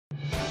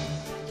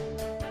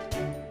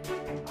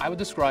I would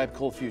describe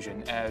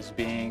ColdFusion as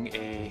being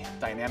a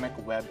dynamic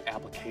web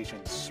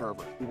application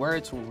server. Where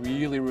it's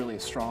really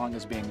strong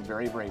is being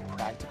very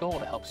practical.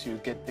 It helps you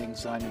get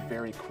things done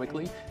very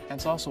quickly, and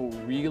it's also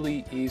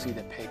really easy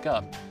to pick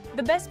up.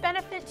 The best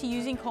benefit to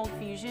using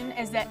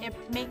ColdFusion is that it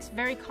makes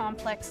very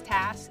complex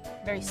tasks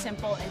very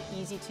simple and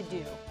easy to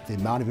do. The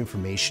amount of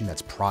information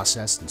that's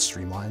processed and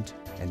streamlined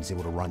and is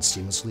able to run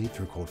seamlessly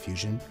through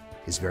ColdFusion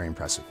is very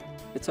impressive.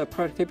 It's a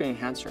productivity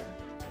enhancer,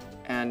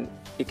 and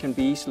it can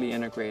be easily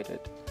integrated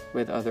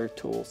with other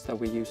tools that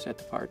we use at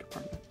the fire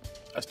department.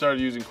 I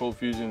started using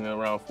ColdFusion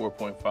around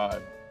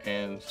 4.5,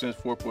 and since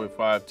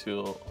 4.5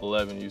 till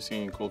 11, you've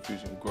seen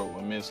ColdFusion grow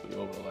immensely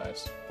over the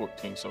last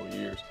 14 so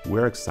years.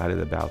 We're excited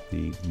about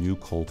the new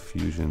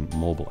ColdFusion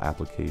mobile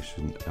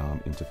application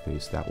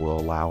interface that will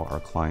allow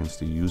our clients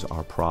to use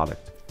our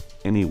product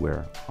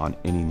anywhere on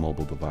any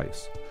mobile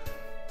device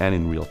and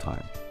in real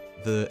time.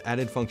 The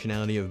added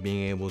functionality of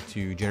being able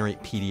to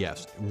generate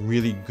PDFs,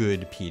 really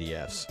good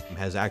PDFs,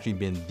 has actually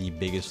been the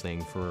biggest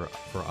thing for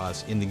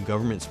us in the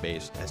government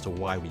space as to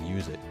why we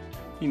use it.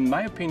 In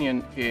my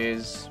opinion,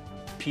 is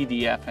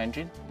PDF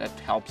engine that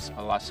helps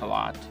us a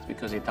lot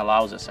because it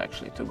allows us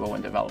actually to go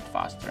and develop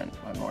faster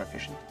and more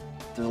efficient.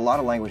 There's a lot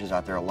of languages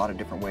out there, a lot of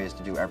different ways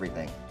to do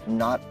everything.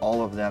 Not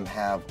all of them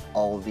have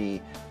all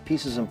the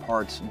pieces and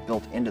parts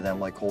built into them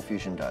like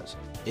ColdFusion does.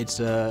 It's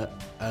a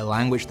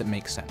language that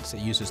makes sense. It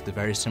uses the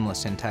very similar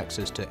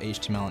syntaxes to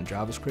HTML and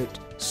JavaScript.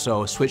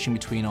 So switching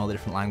between all the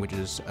different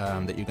languages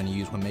that you're going to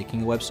use when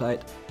making a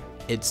website,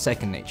 it's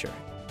second nature.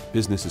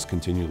 Business is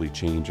continually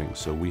changing,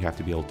 so we have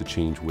to be able to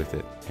change with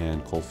it,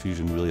 and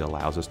ColdFusion really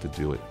allows us to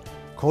do it.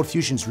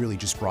 ColdFusion's really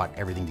just brought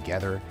everything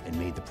together and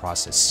made the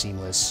process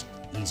seamless,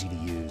 easy to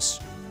use,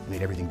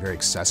 made everything very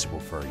accessible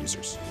for our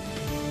users.